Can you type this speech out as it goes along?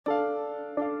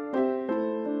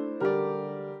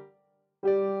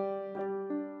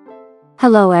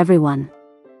Hello everyone.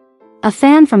 A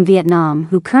fan from Vietnam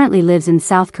who currently lives in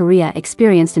South Korea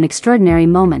experienced an extraordinary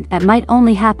moment that might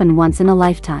only happen once in a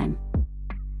lifetime.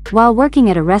 While working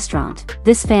at a restaurant,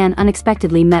 this fan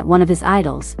unexpectedly met one of his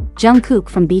idols, Jungkook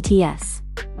from BTS.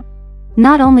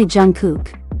 Not only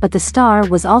Jungkook, but the star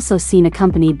was also seen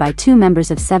accompanied by two members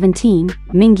of Seventeen,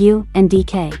 Mingyu and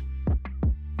DK.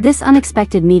 This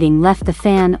unexpected meeting left the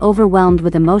fan overwhelmed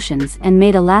with emotions and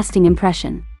made a lasting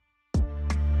impression.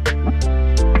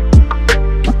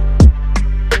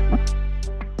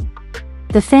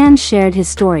 The fan shared his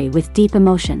story with deep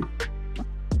emotion.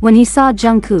 When he saw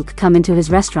Jungkook come into his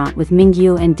restaurant with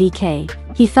Mingyu and DK,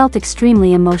 he felt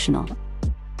extremely emotional.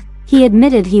 He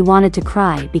admitted he wanted to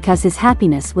cry because his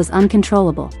happiness was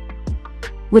uncontrollable.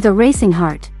 With a racing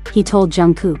heart, he told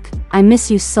Jungkook, "I miss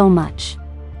you so much."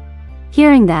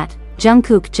 Hearing that,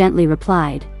 Jungkook gently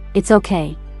replied, "It's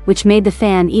okay," which made the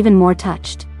fan even more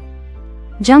touched.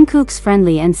 Jungkook's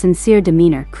friendly and sincere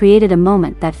demeanor created a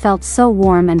moment that felt so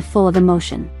warm and full of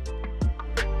emotion.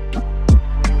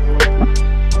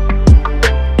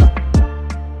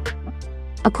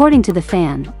 According to the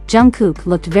fan, Jungkook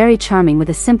looked very charming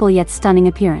with a simple yet stunning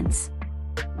appearance.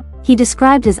 He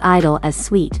described his idol as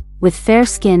sweet, with fair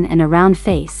skin and a round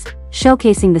face,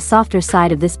 showcasing the softer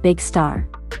side of this big star.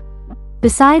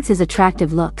 Besides his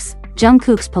attractive looks,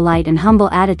 Jungkook's polite and humble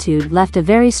attitude left a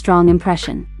very strong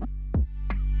impression.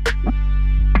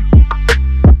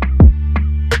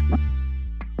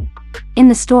 In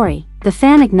the story, the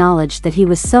fan acknowledged that he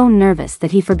was so nervous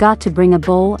that he forgot to bring a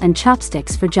bowl and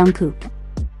chopsticks for Jungkook.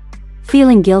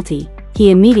 Feeling guilty, he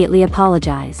immediately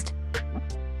apologized.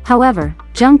 However,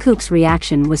 Jungkook's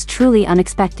reaction was truly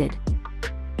unexpected.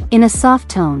 In a soft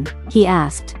tone, he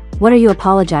asked, "What are you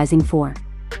apologizing for?"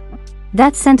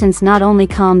 That sentence not only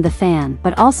calmed the fan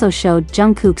but also showed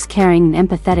Jungkook's caring and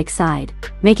empathetic side,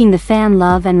 making the fan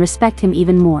love and respect him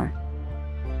even more.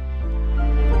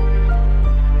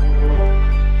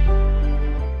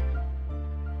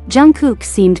 Jungkook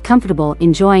seemed comfortable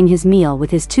enjoying his meal with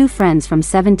his two friends from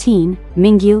Seventeen,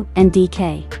 Mingyu and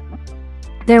DK.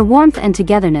 Their warmth and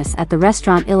togetherness at the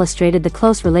restaurant illustrated the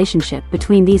close relationship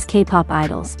between these K-pop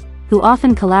idols, who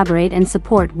often collaborate and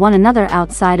support one another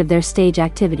outside of their stage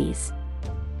activities.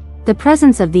 The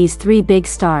presence of these three big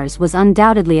stars was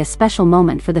undoubtedly a special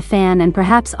moment for the fan and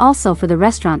perhaps also for the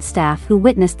restaurant staff who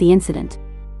witnessed the incident.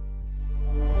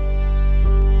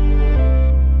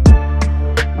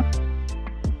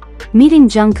 Meeting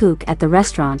Jungkook at the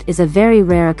restaurant is a very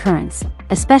rare occurrence,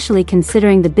 especially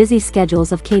considering the busy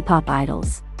schedules of K-pop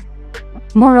idols.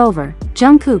 Moreover,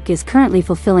 Jungkook is currently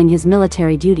fulfilling his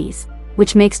military duties,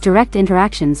 which makes direct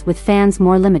interactions with fans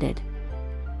more limited.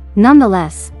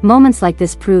 Nonetheless, moments like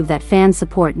this prove that fan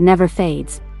support never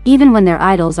fades, even when their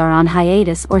idols are on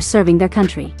hiatus or serving their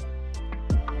country.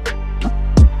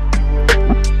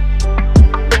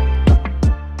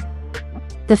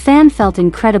 The fan felt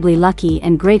incredibly lucky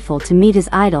and grateful to meet his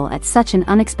idol at such an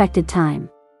unexpected time.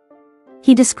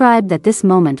 He described that this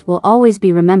moment will always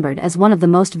be remembered as one of the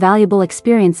most valuable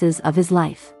experiences of his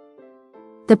life.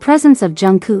 The presence of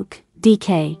Jungkook,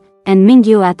 DK, and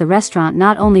Mingyu at the restaurant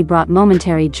not only brought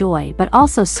momentary joy but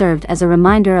also served as a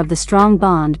reminder of the strong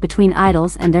bond between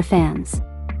idols and their fans.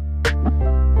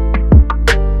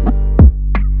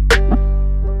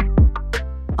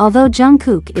 Although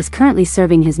Jungkook is currently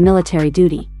serving his military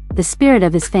duty, the spirit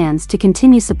of his fans to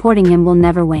continue supporting him will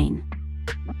never wane.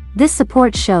 This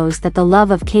support shows that the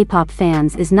love of K-pop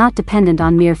fans is not dependent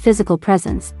on mere physical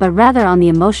presence but rather on the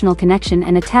emotional connection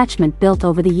and attachment built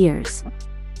over the years.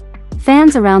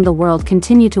 Fans around the world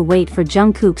continue to wait for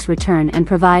Jungkook's return and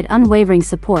provide unwavering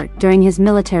support during his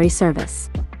military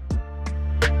service.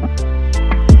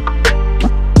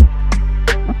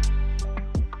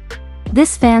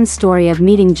 This fan's story of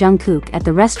meeting Jungkook at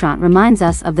the restaurant reminds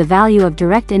us of the value of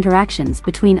direct interactions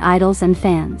between idols and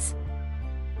fans.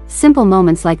 Simple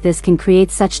moments like this can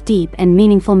create such deep and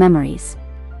meaningful memories.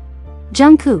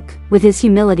 Jungkook, with his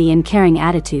humility and caring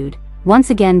attitude, once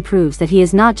again proves that he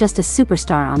is not just a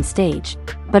superstar on stage,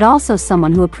 but also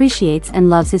someone who appreciates and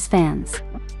loves his fans.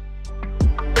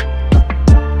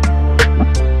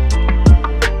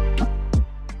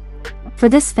 For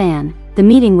this fan, the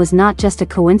meeting was not just a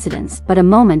coincidence but a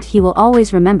moment he will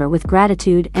always remember with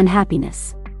gratitude and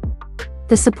happiness.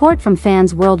 The support from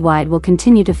fans worldwide will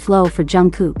continue to flow for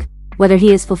Jungkook, whether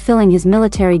he is fulfilling his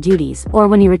military duties or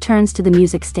when he returns to the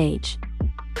music stage.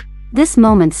 This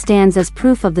moment stands as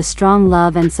proof of the strong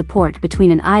love and support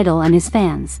between an idol and his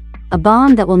fans, a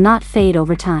bond that will not fade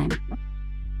over time.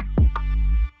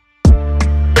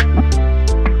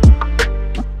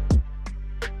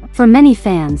 For many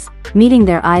fans, meeting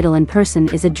their idol in person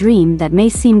is a dream that may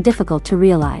seem difficult to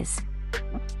realize.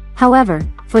 However,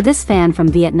 for this fan from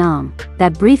Vietnam,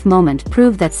 that brief moment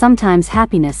proved that sometimes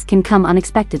happiness can come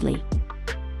unexpectedly.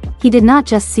 He did not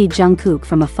just see Jungkook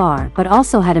from afar but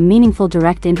also had a meaningful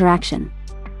direct interaction.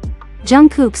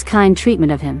 Jungkook's kind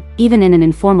treatment of him, even in an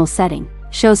informal setting,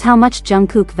 shows how much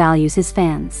Jungkook values his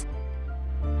fans.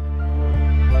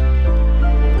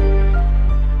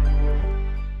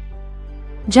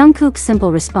 Jungkook's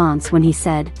simple response when he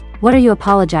said, "What are you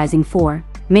apologizing for?"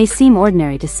 may seem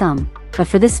ordinary to some, but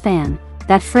for this fan,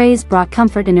 that phrase brought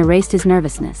comfort and erased his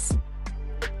nervousness.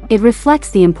 It reflects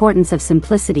the importance of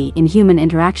simplicity in human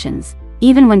interactions,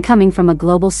 even when coming from a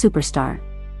global superstar.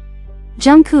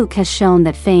 Jungkook has shown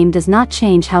that fame does not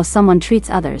change how someone treats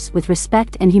others with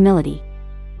respect and humility.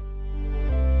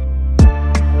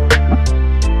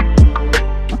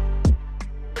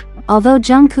 Although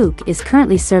Jungkook is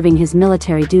currently serving his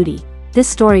military duty, this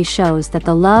story shows that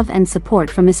the love and support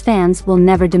from his fans will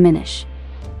never diminish.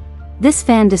 This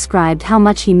fan described how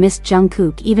much he missed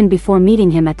Jungkook even before meeting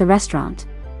him at the restaurant.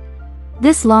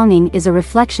 This longing is a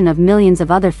reflection of millions of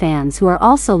other fans who are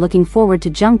also looking forward to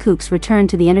Jungkook's return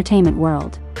to the entertainment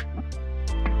world.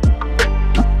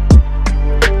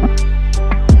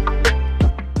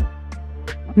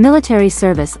 Military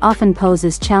service often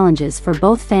poses challenges for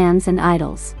both fans and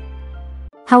idols.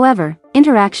 However,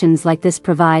 interactions like this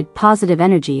provide positive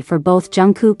energy for both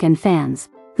Jungkook and fans,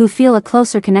 who feel a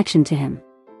closer connection to him.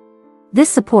 This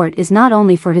support is not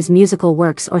only for his musical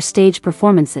works or stage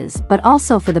performances but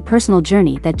also for the personal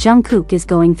journey that Jungkook is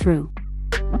going through.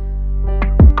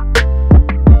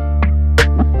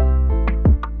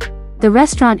 The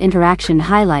restaurant interaction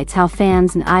highlights how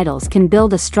fans and idols can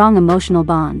build a strong emotional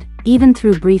bond, even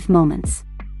through brief moments.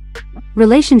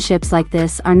 Relationships like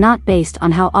this are not based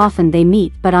on how often they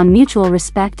meet but on mutual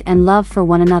respect and love for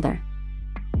one another.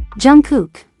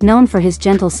 Jungkook, known for his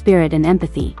gentle spirit and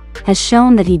empathy, has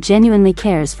shown that he genuinely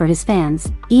cares for his fans,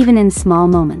 even in small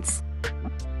moments.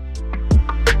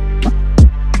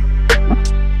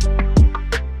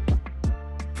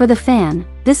 For the fan,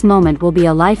 this moment will be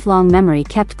a lifelong memory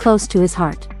kept close to his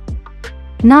heart.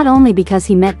 Not only because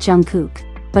he met Jungkook,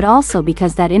 but also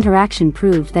because that interaction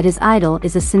proved that his idol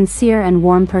is a sincere and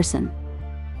warm person.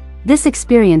 This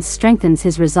experience strengthens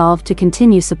his resolve to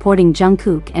continue supporting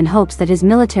Jungkook and hopes that his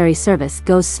military service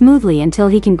goes smoothly until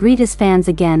he can greet his fans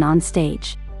again on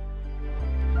stage.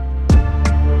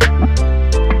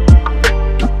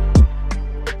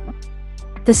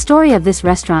 The story of this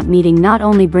restaurant meeting not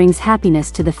only brings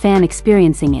happiness to the fan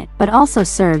experiencing it but also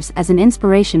serves as an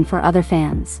inspiration for other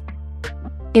fans.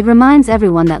 It reminds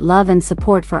everyone that love and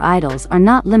support for idols are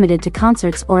not limited to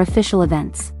concerts or official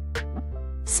events.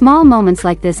 Small moments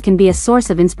like this can be a source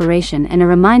of inspiration and a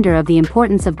reminder of the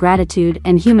importance of gratitude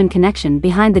and human connection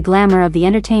behind the glamour of the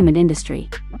entertainment industry.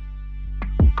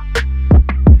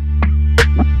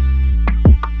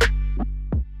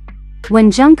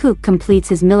 When Jungkook completes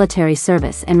his military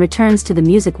service and returns to the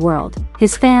music world,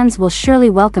 his fans will surely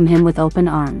welcome him with open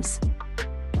arms.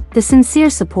 The sincere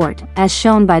support, as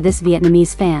shown by this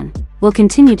Vietnamese fan, will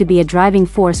continue to be a driving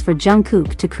force for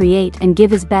Jungkook to create and give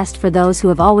his best for those who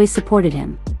have always supported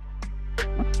him.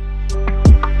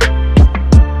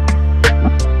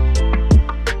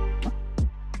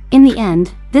 In the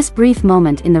end, this brief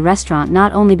moment in the restaurant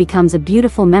not only becomes a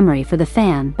beautiful memory for the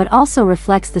fan but also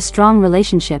reflects the strong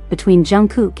relationship between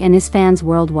Jungkook and his fans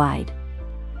worldwide.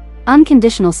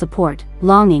 Unconditional support,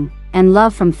 longing, and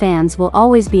love from fans will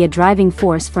always be a driving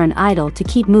force for an idol to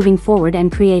keep moving forward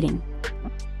and creating.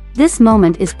 This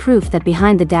moment is proof that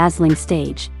behind the dazzling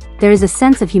stage, there is a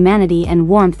sense of humanity and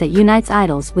warmth that unites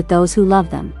idols with those who love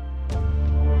them.